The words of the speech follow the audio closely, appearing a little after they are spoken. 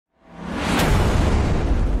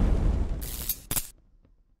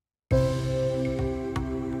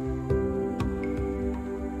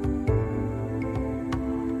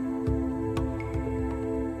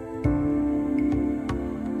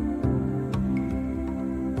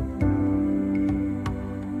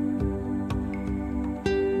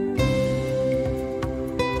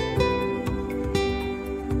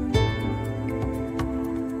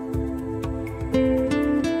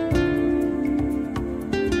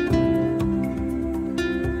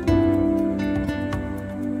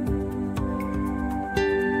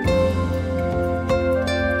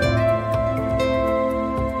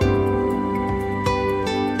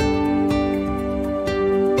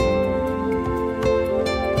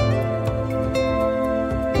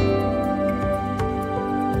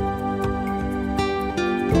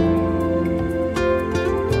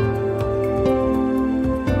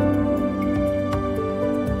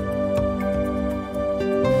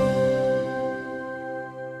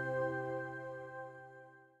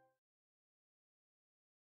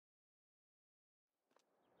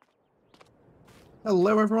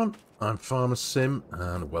Hello everyone, I'm Farmer Sim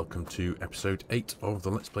and welcome to episode 8 of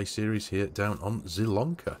the Let's Play series here down on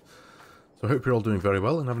Zielonka. So I hope you're all doing very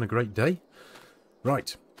well and having a great day.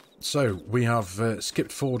 Right, so we have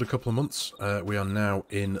skipped forward a couple of months. We are now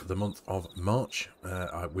in the month of March.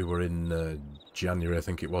 We were in January, I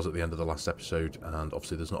think it was, at the end of the last episode, and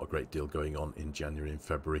obviously there's not a great deal going on in January and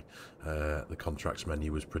February. The contracts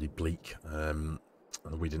menu was pretty bleak.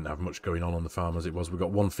 And we didn't have much going on the farm as it was. We've got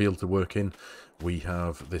one field to work in. We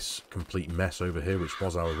have this complete mess over here, which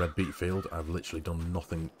was our red beet field. I've literally done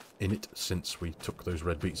nothing in it since we took those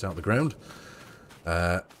red beets out of the ground.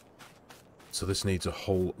 So this needs a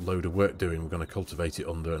whole load of work doing. We're going to cultivate it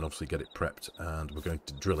under and obviously get it prepped. And we're going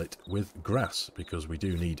to drill it with grass, because we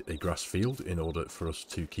do need a grass field in order for us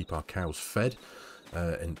to keep our cows fed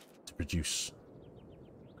and to produce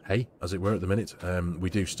hay, as it were, at the minute. We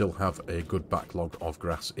do still have a good backlog of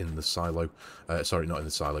grass in the silo. Sorry, not in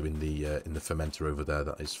the silo, in the fermenter over there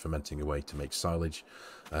that is fermenting away to make silage.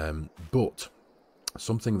 But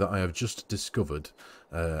something that I have just discovered,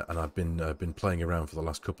 and I've been playing around for the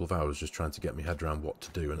last couple of hours, just trying to get my head around what to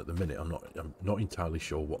do. And at the minute, I'm not entirely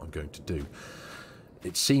sure what I'm going to do.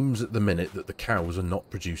 It seems at the minute that the cows are not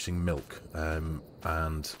producing milk,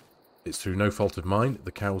 and it's through no fault of mine.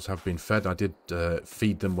 The cows have been fed. I did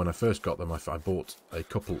feed them when I first got them. I bought a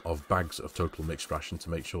couple of bags of total mixed ration to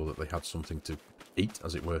make sure that they had something to eat,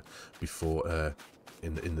 as it were, before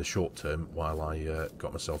in the short term, while I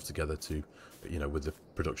got myself together to, with the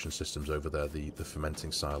production systems over there, the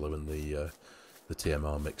fermenting silo and the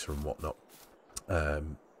TMR mixer and whatnot.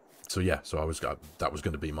 So yeah, so that was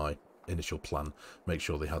going to be my initial plan. Make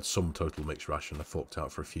sure they had some total mixed ration. I forked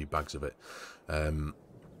out for a few bags of it.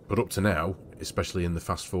 But up to now, especially in the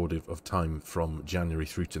fast forward of time from January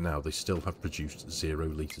through to now, they still have produced 0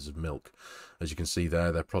 litres of milk. As you can see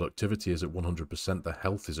there, their productivity is at 100%, their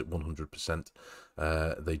health is at 100%.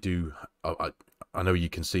 They do, I know you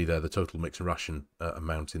can see there the total mix and ration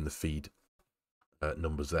amount in the feed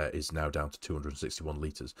numbers there is now down to 261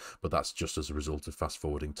 litres, but that's just as a result of fast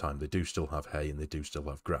forwarding time. They do still have hay and they do still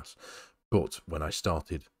have grass. But when I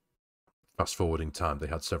started fast forwarding time, they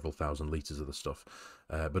had several thousand litres of the stuff.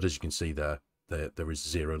 But as you can see there is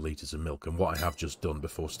 0 litres of milk. And what I have just done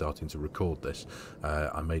before starting to record this,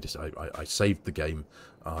 I saved the game.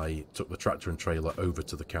 I took the tractor and trailer over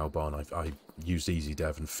to the cow barn. I used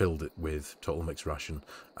EasyDev and filled it with total mixed ration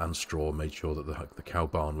and straw, made sure that the cow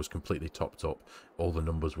barn was completely topped up. All the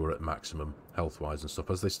numbers were at maximum health-wise and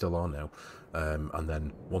stuff, as they still are now. And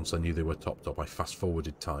then once I knew they were topped up, I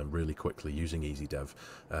fast-forwarded time really quickly using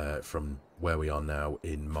EasyDev from where we are now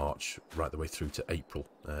in March right the way through to April,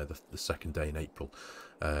 the second day in April.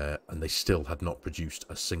 And they still had not produced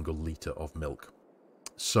a single litre of milk.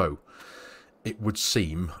 So it would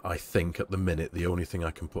seem, I think, at the minute, the only thing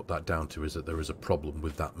I can put that down to is that there is a problem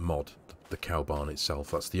with that mod, the cow barn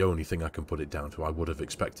itself. That's the only thing I can put it down to. I would have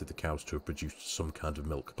expected the cows to have produced some kind of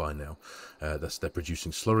milk by now. They're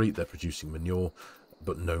producing slurry, they're producing manure,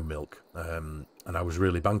 but no milk. And I was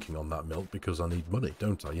really banking on that milk because I need money,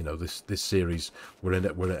 don't I? This series, we're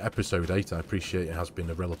at episode 8. I appreciate it has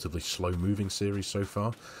been a relatively slow-moving series so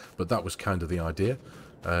far, but that was kind of the idea.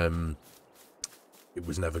 It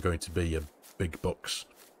was never going to be a big bucks,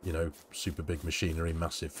 super big machinery,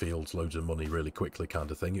 massive fields, loads of money really quickly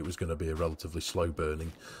kind of thing. It was going to be a relatively slow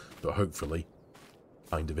burning, but hopefully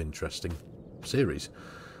kind of interesting series.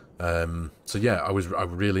 So yeah, I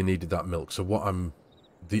really needed that milk. So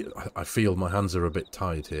I feel my hands are a bit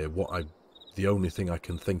tied here. The only thing I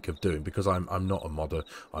can think of doing, because I'm not a modder,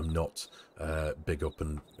 I'm not big up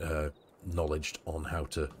and knowledged on how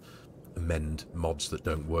to amend mods that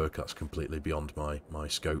don't work. That's completely beyond my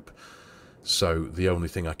scope. So the only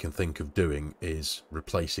thing I can think of doing is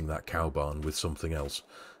replacing that cow barn with something else.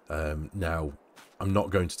 Now, I'm not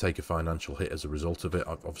going to take a financial hit as a result of it.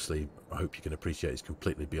 Obviously, I hope you can appreciate it's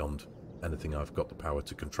completely beyond anything I've got the power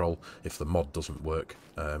to control. If the mod doesn't work,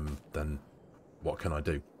 then what can I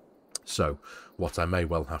do? So what I may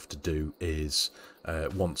well have to do is,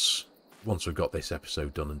 once we've got this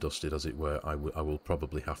episode done and dusted, as it were, I will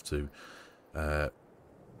probably have to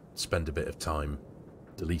spend a bit of time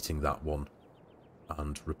deleting that one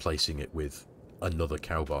and replacing it with another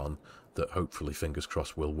cow barn that hopefully, fingers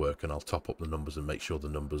crossed, will work, and I'll top up the numbers and make sure the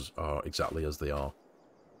numbers are exactly as they are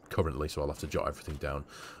currently. So I'll have to jot everything down.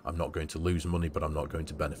 I'm not going to lose money, but I'm not going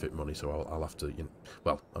to benefit money, so I'll have to,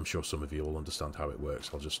 well, I'm sure some of you will understand how it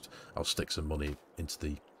works. I'll stick some money into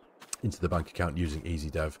the bank account using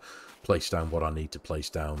EasyDev, place down what I need to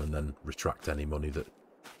place down, and then retract any money that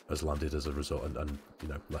has landed as a result and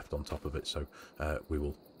left on top of it. So we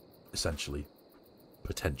will essentially,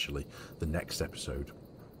 potentially, the next episode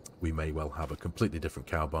we may well have a completely different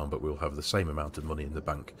cow barn, but we'll have the same amount of money in the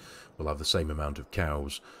bank. We'll have the same amount of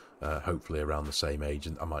cows, hopefully around the same age,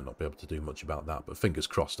 and I might not be able to do much about that, but fingers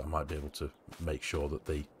crossed I might be able to make sure that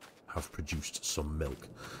they have produced some milk.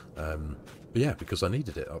 But yeah, because I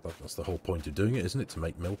needed it. That's the whole point of doing it, isn't it? To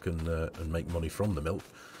make milk and make money from the milk.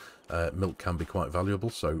 Milk can be quite valuable,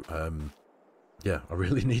 so yeah, I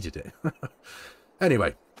really needed it.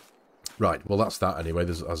 Anyway, right, well that's that anyway.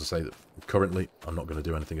 There's, as I say, currently I'm not going to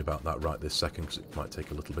do anything about that right this second because it might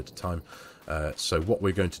take a little bit of time. So what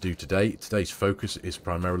we're going to do today's focus is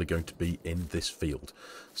primarily going to be in this field.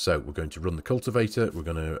 So we're going to run the cultivator, we're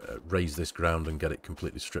going to raise this ground and get it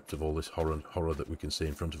completely stripped of all this horror that we can see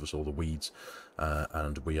in front of us, all the weeds,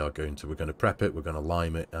 and we're going to prep it, we're going to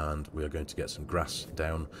lime it, and we are going to get some grass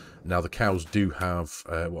down. Now the cows do have,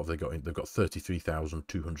 what have they got in? They've got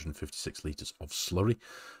 33,256 litres of slurry.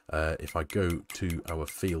 If I go to our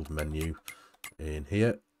field menu in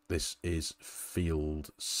here, this is field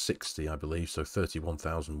 60, I believe, so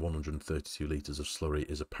 31,132 litres of slurry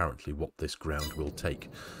is apparently what this ground will take.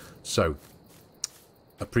 So,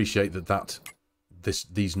 appreciate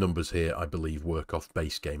these numbers here, I believe, work off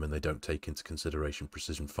base game and they don't take into consideration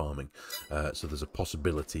precision farming. So there's a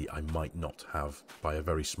possibility I might not have, by a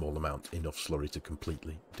very small amount, enough slurry to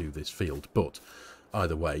completely do this field. But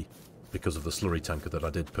either way, because of the slurry tanker that I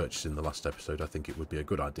did purchase in the last episode, I think it would be a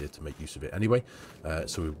good idea to make use of it anyway.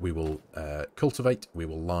 So we will cultivate, we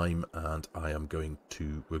will lime, and we're going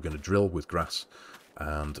to drill with grass,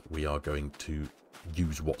 and we are going to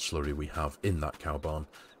use what slurry we have in that cow barn,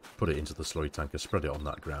 put it into the slurry tanker, spread it on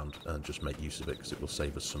that ground, and just make use of it because it will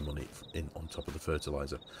save us some money on top of the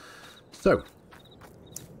fertilizer. So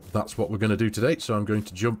that's what we're going to do today. So I'm going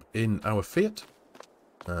to jump in our Fiat,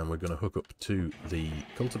 and we're going to hook up to the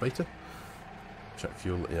cultivator. Check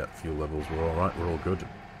fuel. Yeah, fuel levels were all right. We're all good.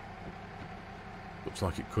 Looks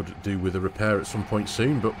like it could do with a repair at some point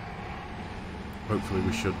soon, but hopefully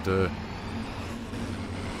we should be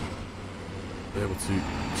able to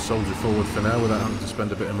soldier forward for now without having to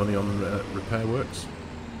spend a bit of money on repair works.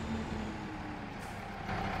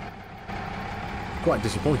 Quite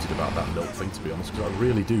disappointed about that milk thing, to be honest, because I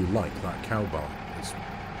really do like that cow barn.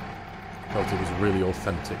 I felt it was a really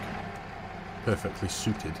authentic, perfectly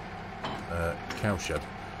suited cow shed.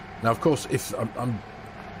 Now, of course, if I'm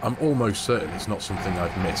almost certain it's not something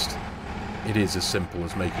I've missed. It is as simple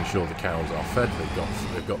as making sure the cows are fed.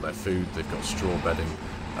 They've got their food. They've got straw bedding.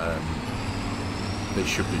 They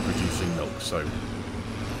should be producing milk. So,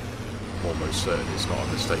 I'm almost certain it's not a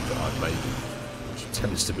mistake that I've made, which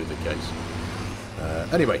tends to be the case.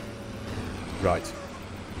 Anyway, right.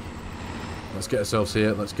 Let's get ourselves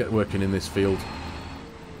here. Let's get working in this field.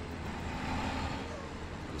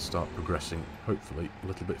 And start progressing, hopefully, a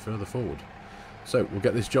little bit further forward. So, we'll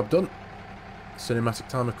get this job done. Cinematic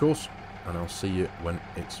time, of course. And I'll see you when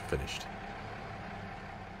it's finished.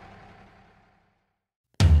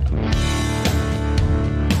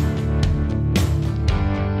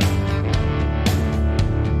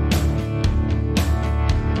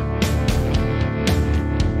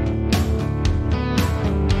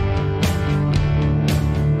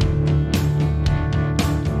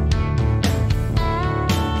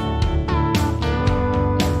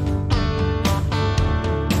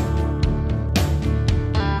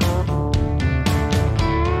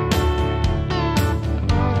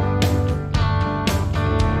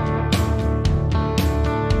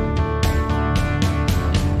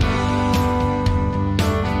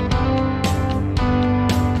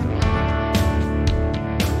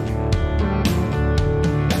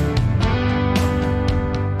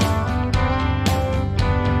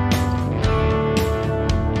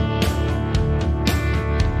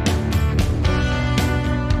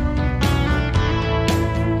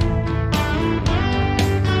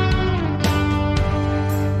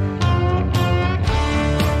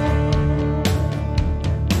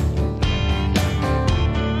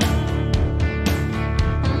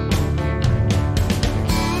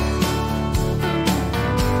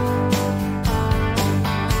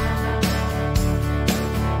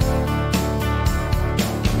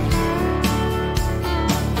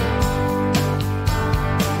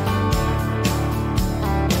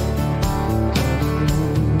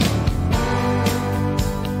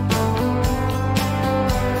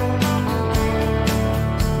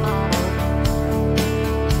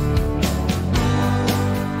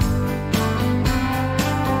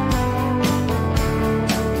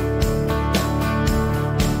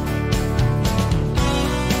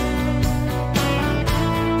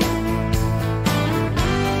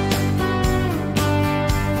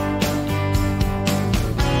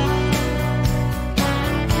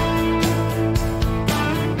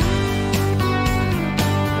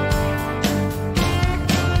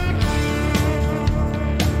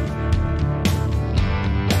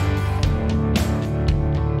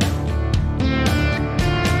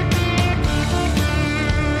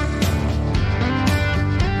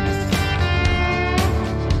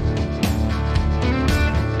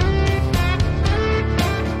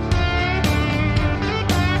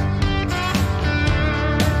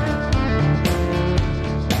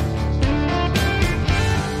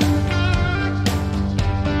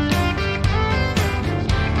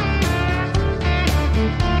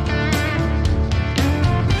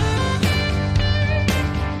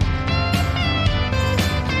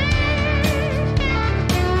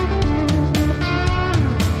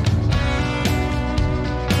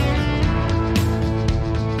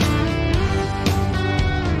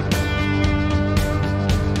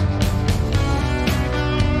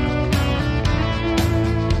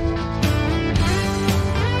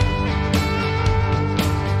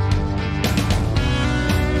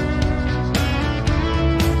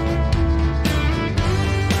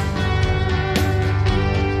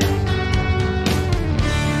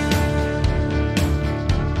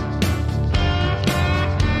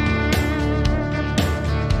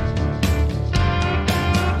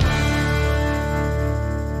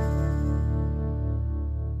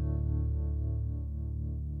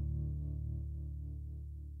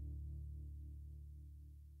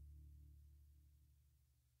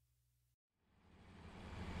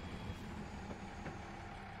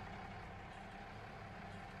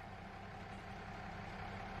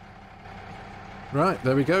 Right,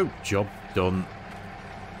 there we go. Job done.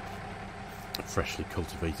 A freshly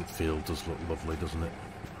cultivated field does look lovely, doesn't it?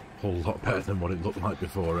 A whole lot better than what it looked like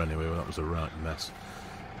before anyway. Well, that was a right mess.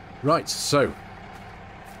 Right, so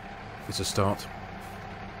it's a start.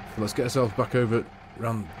 Let's get ourselves back over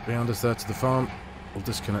round behind us there to the farm. We'll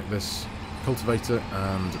disconnect this cultivator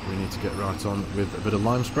and we need to get right on with a bit of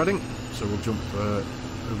lime spreading. So we'll jump over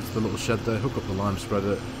to the little shed there, hook up the lime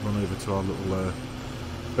spreader, run over to our little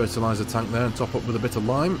fertiliser tank there and top up with a bit of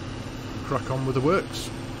lime, and crack on with the works.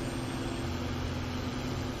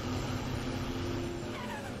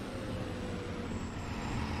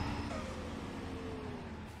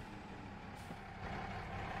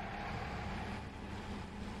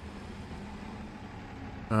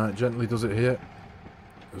 Gently does it here.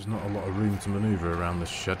 There's not a lot of room to manoeuvre around this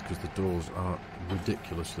shed because the doors are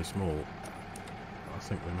ridiculously small. I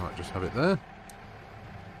think we might just have it there.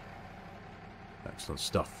 Excellent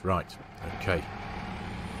stuff. Right, okay.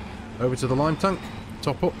 Over to the lime tank,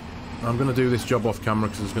 top up. I'm going to do this job off camera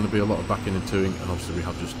because there's going to be a lot of backing and toing, and obviously we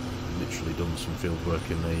have just literally done some field work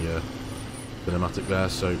in the kinematic there,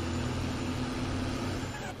 so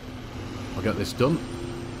I'll get this done.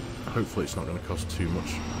 Hopefully it's not going to cost too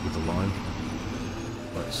much with the lime.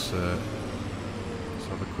 Let's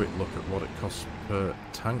have a quick look at what it costs per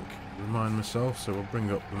tank, remind myself. So we'll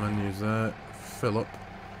bring up the menus there, fill up.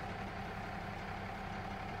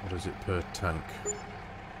 What is it per tank?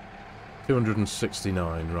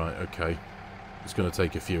 269, right, okay. It's going to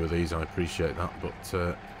take a few of these, I appreciate that,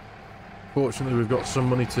 but fortunately we've got some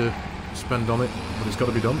money to spend on it, but it's got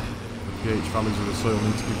to be done. The pH values of the soil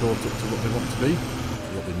need to be brought up to what they want to be,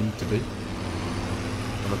 what they need to be.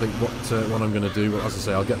 And I think what I'm going to do, well, as I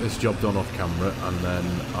say, I'll get this job done off camera, and then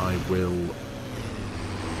I will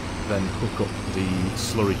then hook up the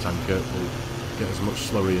slurry tanker. We'll get as much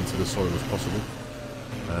slurry into the soil as possible.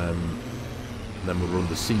 And then we'll run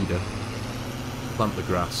the seeder, plant the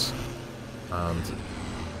grass, and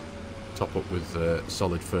top up with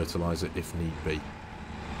solid fertiliser if need be.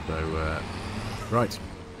 So, right,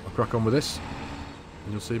 I'll crack on with this,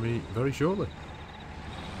 and you'll see me very shortly.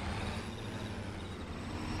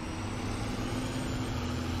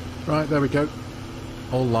 Right, there we go.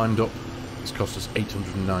 All lined up. It's cost us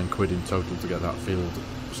 809 quid in total to get that field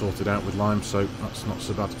sorted out with lime, so that's not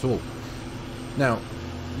so bad at all. Now,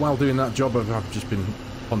 while doing that job, I've just been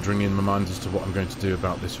pondering in my mind as to what I'm going to do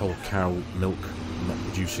about this whole cow milk not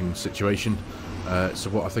producing situation.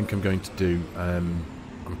 So what I think I'm going to do,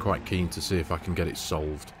 I'm quite keen to see if I can get it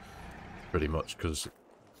solved, pretty much, because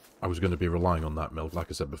I was going to be relying on that milk,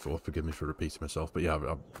 like I said before, forgive me for repeating myself, but yeah,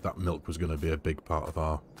 that milk was going to be a big part of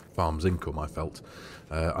our farm's income, I felt.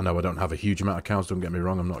 I know I don't have a huge amount of cows, don't get me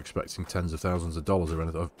wrong, I'm not expecting tens of thousands of dollars or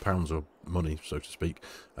anything, of pounds or money, so to speak,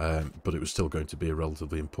 but it was still going to be a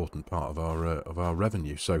relatively important part of our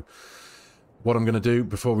revenue. So what I'm going to do,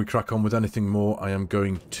 before we crack on with anything more, I am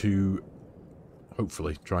going to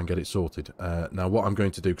hopefully try and get it sorted. Now what I'm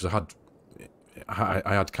going to do, because I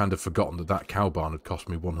had kind of forgotten that cow barn had cost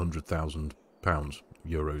me £100,000,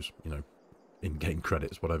 euros, you know, in-game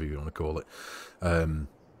credits, whatever you want to call it.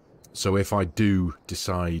 So if I do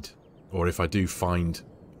decide, or if I do find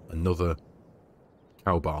another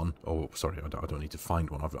cow barn, or sorry, I don't need to find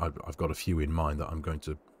one. I've got a few in mind that I'm going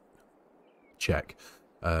to check.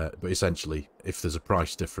 But essentially, if there's a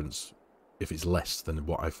price difference, if it's less than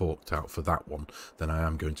what I forked out for that one, then I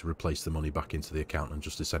am going to replace the money back into the account and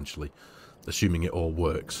just essentially, assuming it all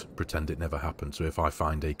works, pretend it never happened. So if I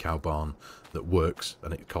find a cow barn that works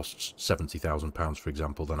and it costs £70,000, for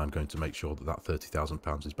example, then I'm going to make sure that that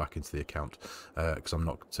 £30,000 is back into the account, because I'm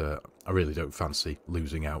not, I really don't fancy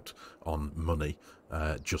losing out on money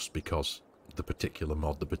just because the particular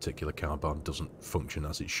mod, the particular cow barn doesn't function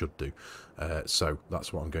as it should do. So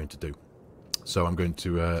that's what I'm going to do. So I'm going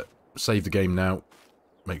to save the game now,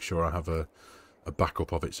 make sure I have a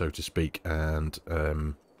backup of it, so to speak, and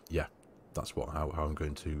yeah, that's how I'm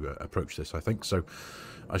going to approach this, I think. So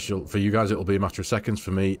for you guys it'll be a matter of seconds.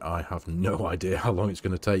 For me, I have no idea how long it's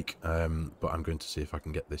going to take, but I'm going to see if I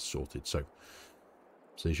can get this sorted. So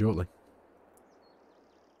see you shortly.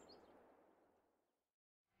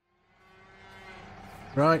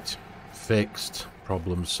 Right, fixed,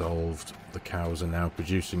 problem solved. The cows are now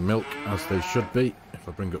producing milk as they should be. If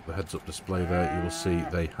I bring up the heads-up display there, you will see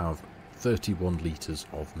they have 31 litres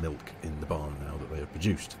of milk in the barn now that they have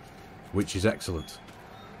produced, which is excellent.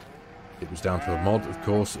 It was down to a mod, of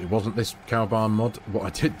course. It wasn't this cow barn mod. What I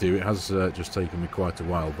did do, it has just taken me quite a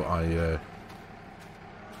while, but I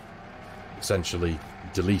essentially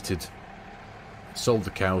sold the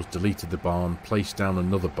cows, deleted the barn, placed down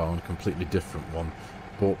another barn, completely different one,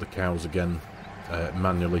 bought the cows again,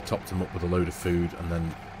 manually topped them up with a load of food, and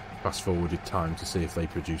then fast-forwarded time to see if they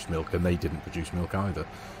produced milk, and they didn't produce milk either.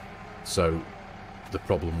 So the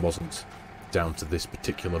problem wasn't down to this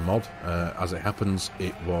particular mod. As it happens,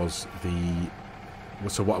 it was the...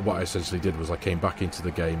 So what I essentially did was I came back into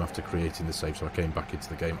the game after creating the save, so I came back into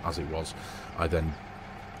the game as it was. I then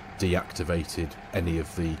deactivated any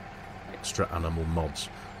of the extra animal mods.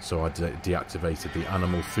 So I deactivated the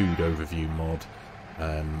animal food overview mod,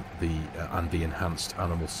 and the enhanced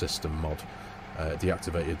animal system mod.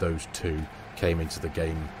 Deactivated those two, came into the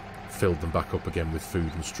game, filled them back up again with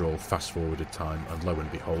food and straw, fast-forwarded time, and lo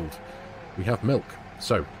and behold, we have milk.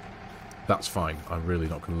 So that's fine. I'm really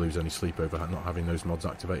not going to lose any sleep over not having those mods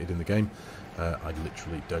activated in the game. I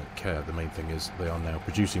literally don't care. The main thing is they are now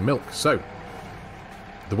producing milk. So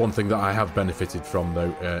the one thing that I have benefited from,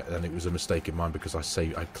 though, and it was a mistake of mine because I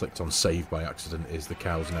clicked on save by accident, is the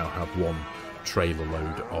cows now have one trailer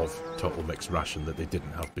load of total mixed ration that they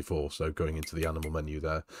didn't have before. So going into the animal menu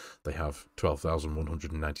there, they have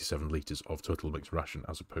 12,197 litres of total mixed ration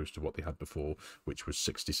as opposed to what they had before, which was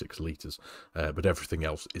 66 litres. But everything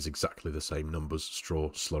else is exactly the same numbers: straw,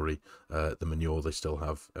 slurry, the manure they still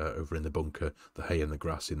have over in the bunker, the hay and the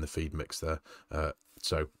grass in the feed mix there.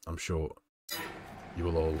 So I'm sure you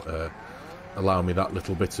will all allow me that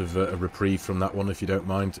little bit of a reprieve from that one, if you don't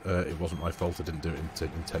mind. It wasn't my fault. I didn't do it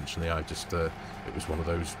intentionally. I just it was one of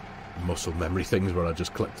those muscle memory things where I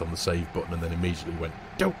just clicked on the save button and then immediately went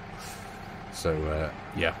dope. So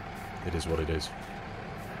yeah, it is what it is.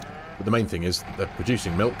 But the main thing is they're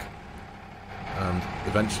producing milk, and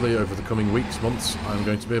eventually over the coming weeks, months, I'm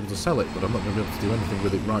going to be able to sell it, but I'm not going to be able to do anything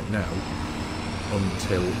with it right now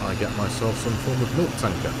until I get myself some form of milk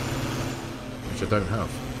tanker, which I don't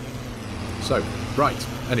have. So, right,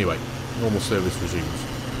 anyway, normal service resumes.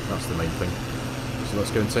 That's the main thing. So let's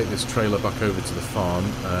go and take this trailer back over to the farm.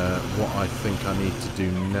 What I think I need to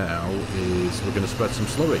do now is we're going to spread some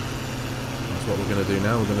slurry. That's what we're going to do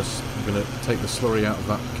now. We're going to take the slurry out of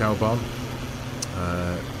that cow barn,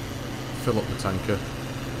 fill up the tanker,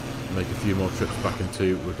 make a few more trips back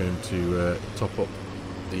into. We're going to top up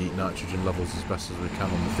the nitrogen levels as best as we can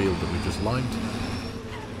on the field that we just lined.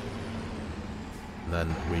 And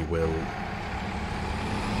then we will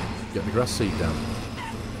get the grass seed down.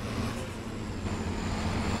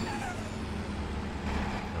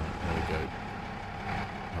 Right, there we go.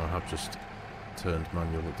 I have just turned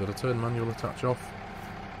manual. Did I turn manual attach off?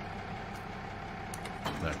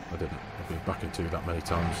 No, I didn't. I've been back into that many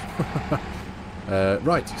times.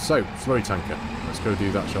 Right, so, slurry tanker. Let's go do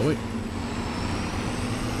that, shall we?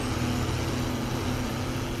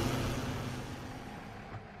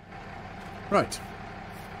 Right.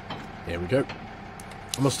 Here we go.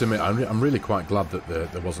 I must admit, I'm really quite glad that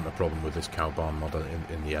there wasn't a problem with this cow barn mod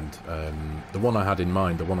in the end. The one I had in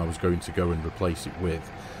mind, the one I was going to go and replace it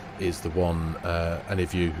with, is the one, any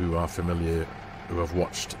of you who are familiar, who have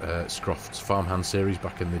watched Scroft's Farmhand series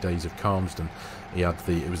back in the days of Carmsden,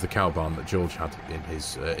 it was the cow barn that George had in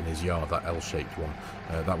his yard, that L-shaped one.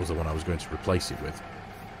 That was the one I was going to replace it with.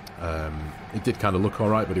 It did kind of look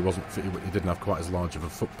alright, but it didn't have quite as large of a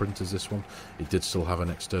footprint as this one. It did still have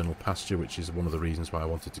an external pasture, which is one of the reasons why I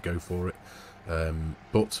wanted to go for it.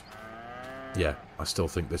 But yeah, I still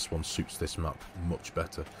think this one suits this map much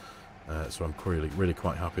better. So I'm really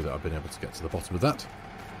quite happy that I've been able to get to the bottom of that.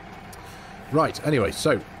 Right, anyway,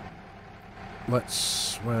 so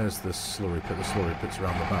where's the slurry pit? The slurry pit's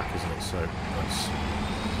around the back, isn't it? So let's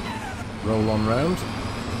roll on round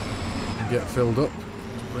and get filled up.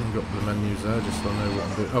 Bring up the menus there, just so I know what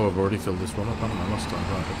I'm doing. Oh, I've already filled this one up, haven't I, last time?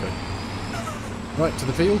 Right, okay. Right, to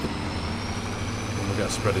the field. And we'll get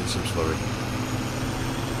spreading some slurry.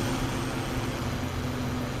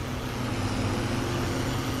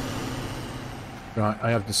 Right,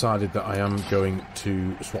 I have decided that I am going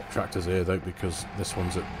to swap tractors here, though, because this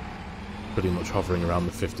one's at pretty much hovering around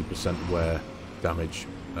the 50% wear damage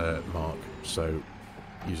mark. So,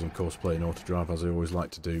 using course play and auto drive, as I always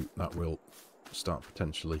like to do, that will start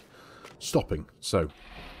potentially stopping. So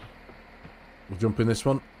we'll jump in this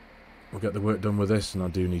one, we'll get the work done with this, and I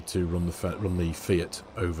do need to run the Fiat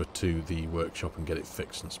over to the workshop and get it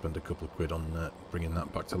fixed and spend a couple of quid on bringing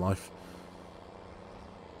that back to life.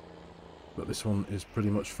 But this one is pretty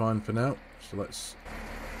much fine for now, so let's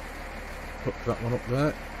hook that one up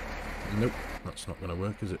there. Nope, that's not going to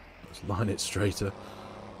work, is it? Let's line it straighter.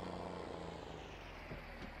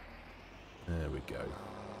 There we go.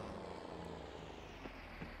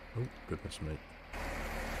 Oh, goodness me.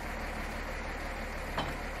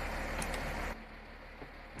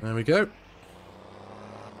 There we go.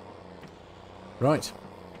 Right.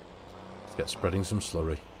 Let's get spreading some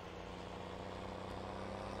slurry.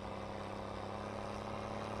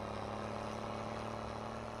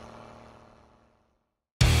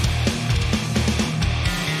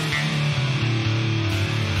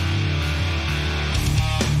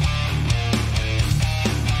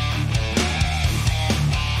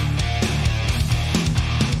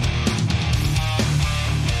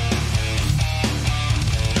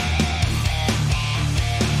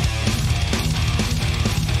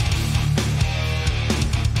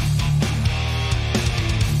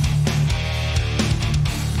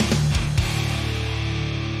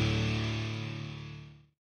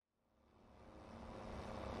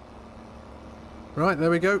 Right,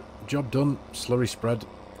 there we go. Job done. Slurry spread.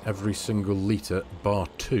 Every single litre, bar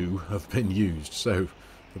 2, have been used. So,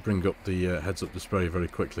 to bring up the heads-up display very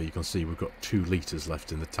quickly, you can see we've got 2 litres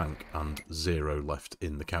left in the tank and 0 left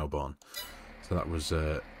in the cow barn. So that was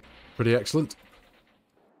pretty excellent.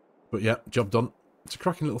 But yeah, job done. It's a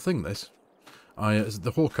cracking little thing, this.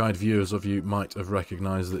 The hawk-eyed viewers of you might have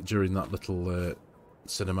recognised that during that little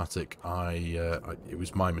cinematic, it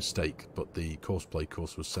was my mistake, but the courseplay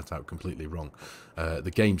course was set out completely wrong.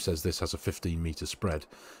 The game says this has a 15-metre spread.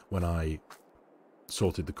 When I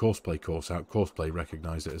sorted the courseplay course out, courseplay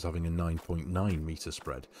recognised it as having a 9.9 metre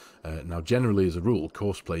spread. Now, generally, as a rule,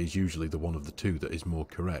 courseplay is usually the one of the two that is more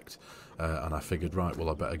correct. And I figured, right, well,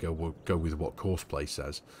 I better go with what courseplay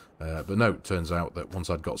says. But no, it turns out that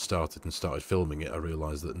once I'd got started and started filming it, I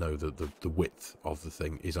realised that no, the width of the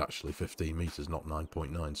thing is actually 15 metres, not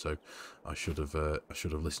 9.9. So I should have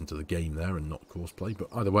listened to the game there and not courseplay. But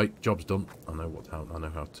either way, job's done. I know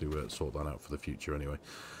how to sort that out for the future anyway.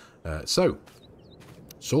 So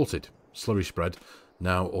sorted, slurry spread.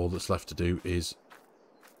 Now all that's left to do is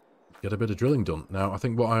get a bit of drilling done. Now I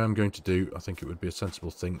think what I am going to do, I think it would be a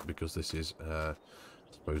sensible thing, because this is, I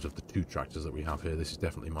suppose, of the 2 tractors that we have here, this is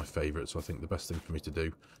definitely my favourite. So I think the best thing for me to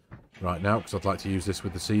do right now, because I'd like to use this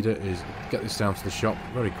with the seeder, is get this down to the shop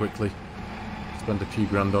very quickly, spend a few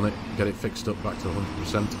grand on it, get it fixed up back to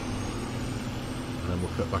 100%, and then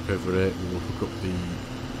we'll cut back over here. We will hook up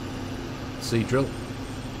the seed drill,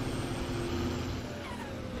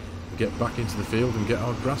 get back into the field and get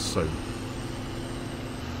our grass sown.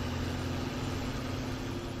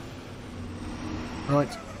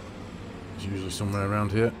 Right, it's usually somewhere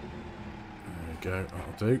around here. There we go,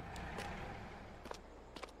 that'll do.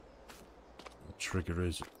 The trigger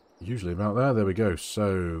is usually about there. There we go.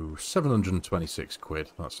 So 726 quid.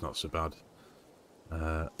 That's not so bad.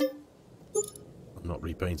 I'm not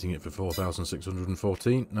repainting it for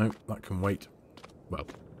 4,614. No, that can wait. Well,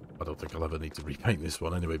 I don't think I'll ever need to repaint this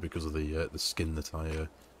one anyway, because of the skin that I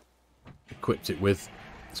equipped it with.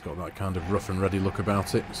 It's got that kind of rough and ready look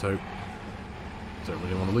about it, so I don't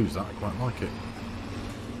really want to lose that. I quite like it.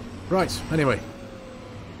 Right, anyway,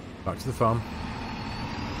 back to the farm.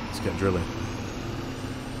 Let's get drilling.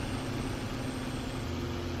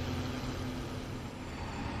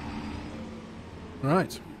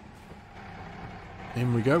 Right,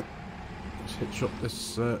 in we go. Let's hitch up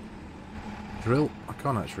this drill. I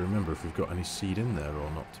can't actually remember if we've got any seed in there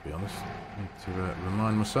or not, to be honest. I need to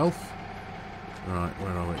remind myself. Right,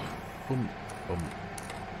 where are we? Boom, boom.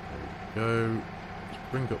 There we go.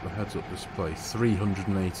 Let's bring up the heads-up display.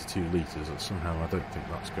 382 litres. Somehow I don't think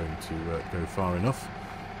that's going to go far enough.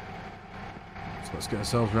 So let's get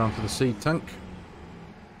ourselves around to the seed tank.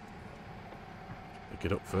 Pick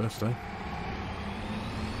it up first, eh?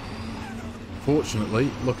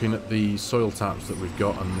 Fortunately, looking at the soil taps that we've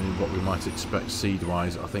got and what we might expect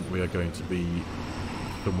seed-wise, I think we are going to be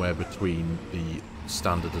somewhere between the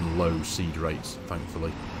standard and low seed rates,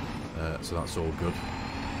 thankfully. So that's all good.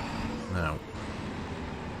 Now,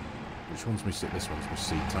 which one's my seed? This one's my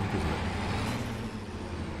seed tank, isn't it?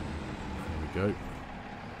 There we go.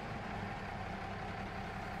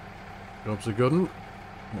 Job's a good one.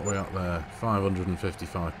 What are we at there?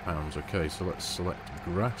 £555. Okay, so let's select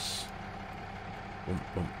grass. Bump,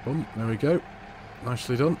 bump, bump. There we go.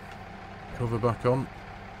 Nicely done. Cover back on.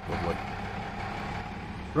 Lovely.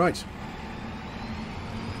 Right.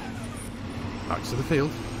 Back to the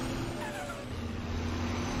field.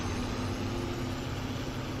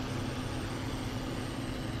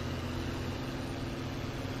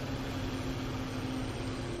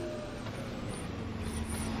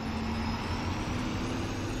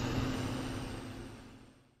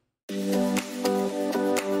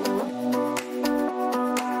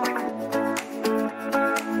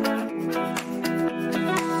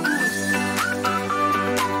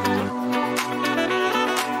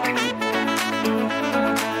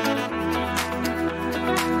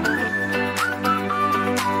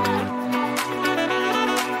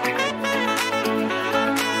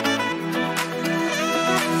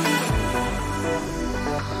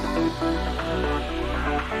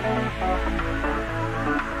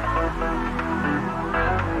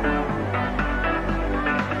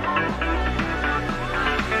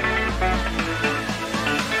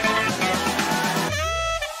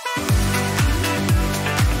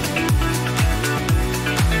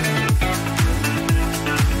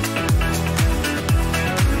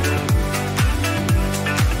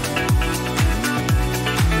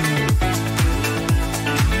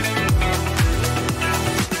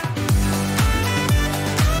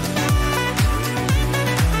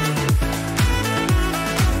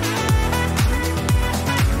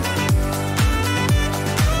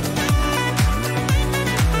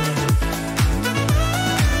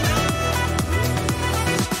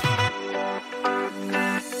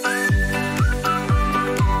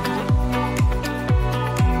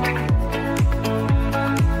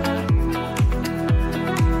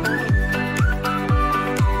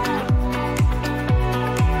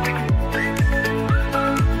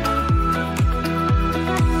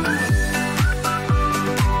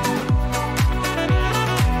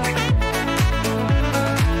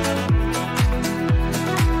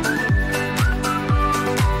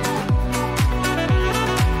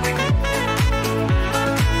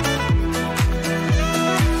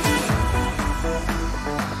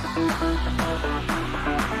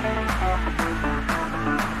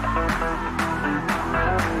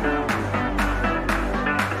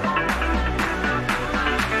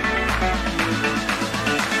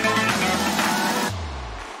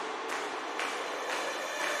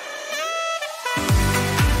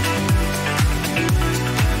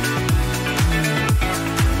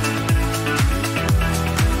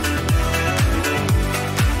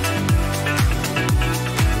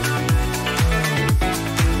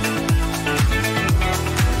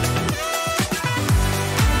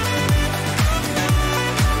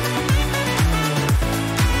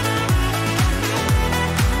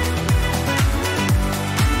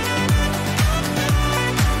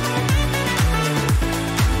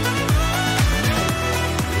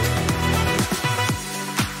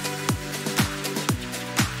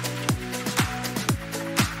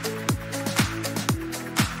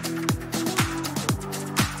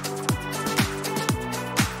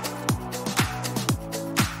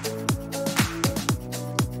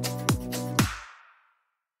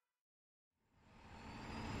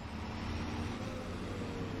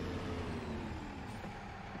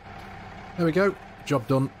 There we go. Job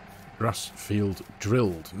done. Grass field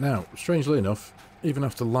drilled. Now, strangely enough, even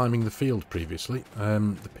after liming the field previously,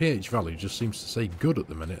 the pH value just seems to say good at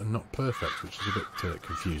the minute and not perfect, which is a bit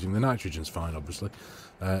confusing. The nitrogen's fine, obviously,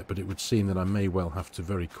 but it would seem that I may well have to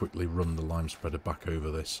very quickly run the lime spreader back over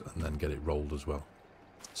this and then get it rolled as well.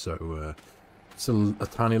 So, still a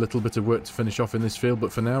tiny little bit of work to finish off in this field,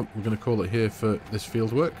 but for now, we're going to call it here for this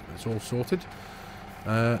field work. It's all sorted.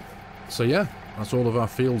 So yeah, that's all of our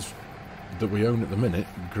fields that we own at the minute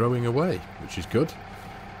growing away, which is good.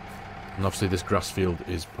 And obviously this grass field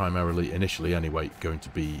is primarily, initially anyway, going to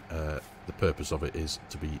be, the purpose of it is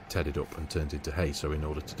to be tedded up and turned into hay. So in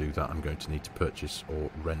order to do that, I'm going to need to purchase or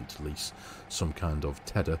rent, lease some kind of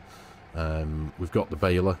tedder. We've got the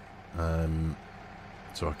baler,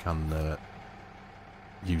 so I can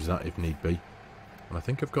use that if need be. And I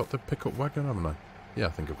think I've got the pickup wagon, haven't I? Yeah,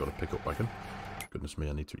 I think I've got a pickup wagon. Goodness me,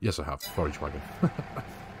 I need to... Yes, I have. Forage wagon.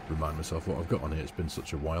 Remind myself what I've got on here. It's been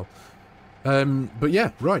such a while. But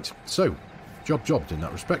yeah, right. So, jobbed in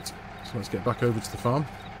that respect. So let's get back over to the farm.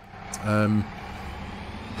 Let's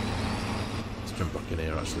jump back in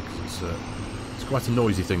here, actually, because it's quite a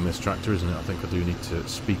noisy thing, this tractor, isn't it? I think I do need to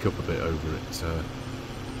speak up a bit over it, so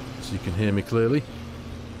you can hear me clearly.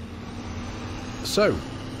 So,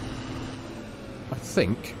 I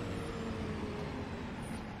think...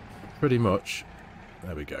 pretty much...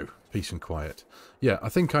 There we go. Peace and quiet. Yeah, I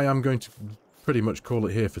think I am going to pretty much call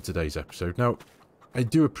it here for today's episode. Now, I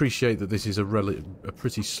do appreciate that this is a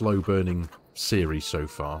pretty slow-burning series so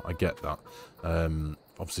far. I get that.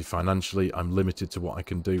 Obviously, financially, I'm limited to what I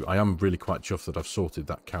can do. I am really quite chuffed that I've sorted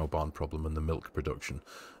that cow barn problem and the milk production.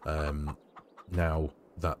 Now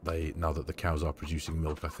that the cows are producing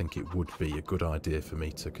milk, I think it would be a good idea for me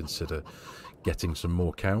to consider getting some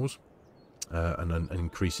more cows. And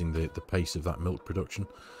increasing the pace of that milk production.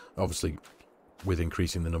 Obviously, with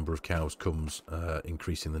increasing the number of cows comes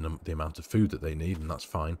increasing the amount of food that they need, and that's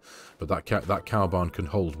fine. But that cow barn can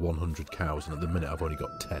hold 100 cows, and at the minute I've only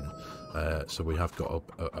got 10. So we have got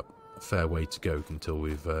a fair way to go until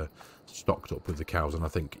we've stocked up with the cows. And I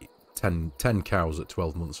think 10 cows at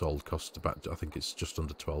 12 months old cost about, I think it's just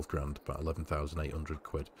under 12 grand, about 11,800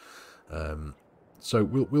 quid. So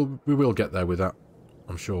we will get there with that.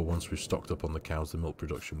 I'm sure once we've stocked up on the cows, the milk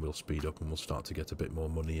production will speed up and we'll start to get a bit more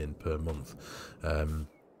money in per month.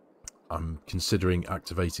 I'm considering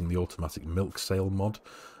activating the automatic milk sale mod,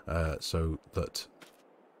 so that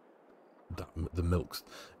the milk,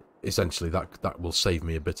 essentially that will save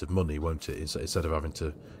me a bit of money, won't it? Instead of having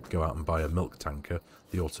to go out and buy a milk tanker,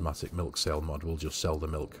 the automatic milk sale mod will just sell the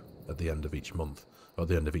milk at the end of each month. Or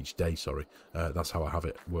the end of each day, sorry. That's how I have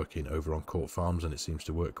it working over on Court Farms, and it seems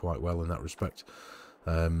to work quite well in that respect.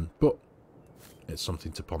 But it's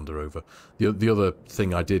something to ponder over. The other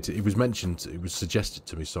thing I did, it was suggested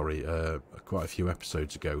to me, sorry, quite a few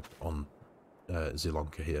episodes ago on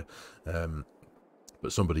Zielonka here,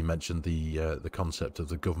 but somebody mentioned the concept of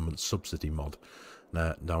the government subsidy mod.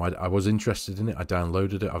 Now I was interested in it. I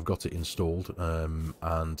downloaded it. I've got it installed, and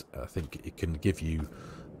I think it can give you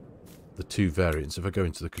the two variants. If I go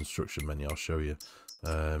into the construction menu, I'll show you.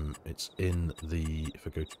 It's in the, if I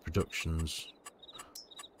go to productions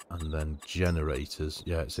and then generators,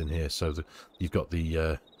 yeah, it's in here. So you've got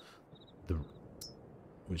the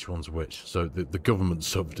which one's which? So the government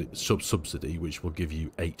subsidy, which will give you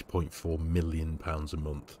 £8.4 million a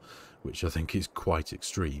month, which I think is quite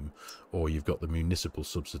extreme. Or you've got the municipal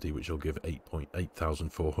subsidy, which will give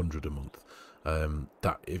 8,400 a month.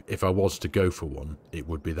 That if I was to go for one, it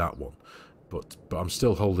would be that one. But I'm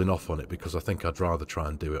still holding off on it because I think I'd rather try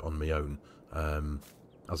and do it on my own.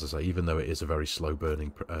 As I say, even though it is a very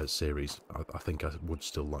slow-burning series, I think I would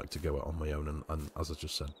still like to go it on my own. And as I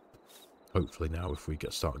just said, hopefully now, if we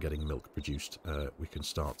start getting milk produced, we can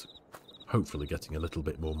start hopefully getting a little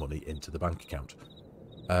bit more money into the bank account.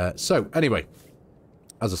 So anyway,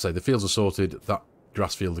 as I say, the fields are sorted. That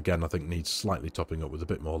grass field again, I think, needs slightly topping up with a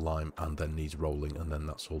bit more lime, and then needs rolling, and then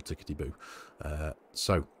that's all tickety-boo.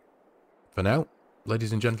 So for now,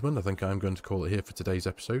 ladies and gentlemen, I think I'm going to call it here for today's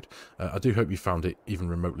episode. I do hope you found it even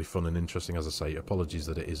remotely fun and interesting. As I say, apologies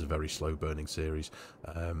that it is a very slow-burning series,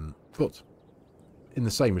 but in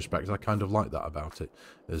the same respect, I kind of like that about it.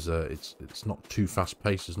 It's not too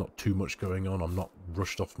fast-paced. There's not too much going on. I'm not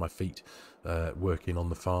rushed off my feet working on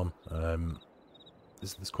the farm.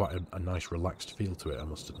 There's quite a nice, relaxed feel to it, I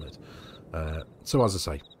must admit. So as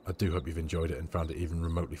I say, I do hope you've enjoyed it and found it even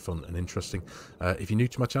remotely fun and interesting. If you're new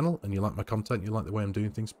to my channel and you like my content, you like the way I'm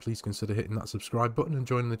doing things, please consider hitting that subscribe button and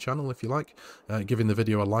joining the channel if you like. Giving the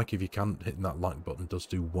video a like if you can. Hitting that like button does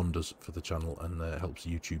do wonders for the channel and helps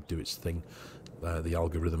YouTube do its thing, the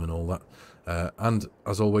algorithm and all that. And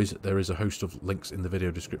as always, there is a host of links in the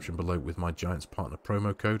video description below with my Giants Partner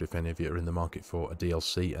promo code if any of you are in the market for a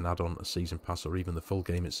DLC, an add-on, a season pass, or even the full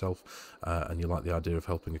game itself, and you like the idea of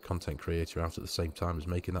helping a content creator out at the same time as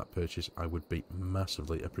making that purchase, I would be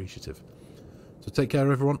massively appreciative. So take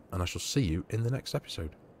care everyone, and I shall see you in the next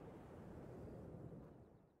episode.